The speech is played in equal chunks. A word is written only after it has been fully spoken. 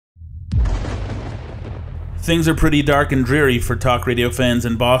Things are pretty dark and dreary for talk radio fans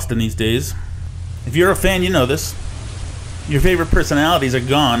in Boston these days. If you're a fan, you know this. Your favorite personalities are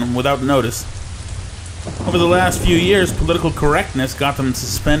gone without notice. Over the last few years, political correctness got them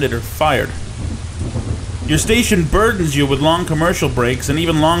suspended or fired. Your station burdens you with long commercial breaks and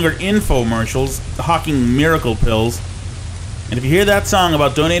even longer infomercials, hawking miracle pills. And if you hear that song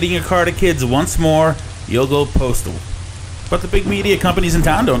about donating your car to kids once more, you'll go postal. But the big media companies in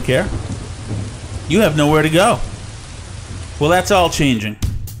town don't care. You have nowhere to go. Well, that's all changing.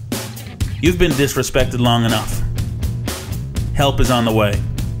 You've been disrespected long enough. Help is on the way.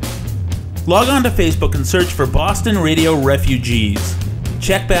 Log on to Facebook and search for Boston Radio Refugees.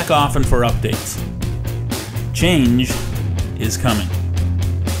 Check back often for updates. Change is coming.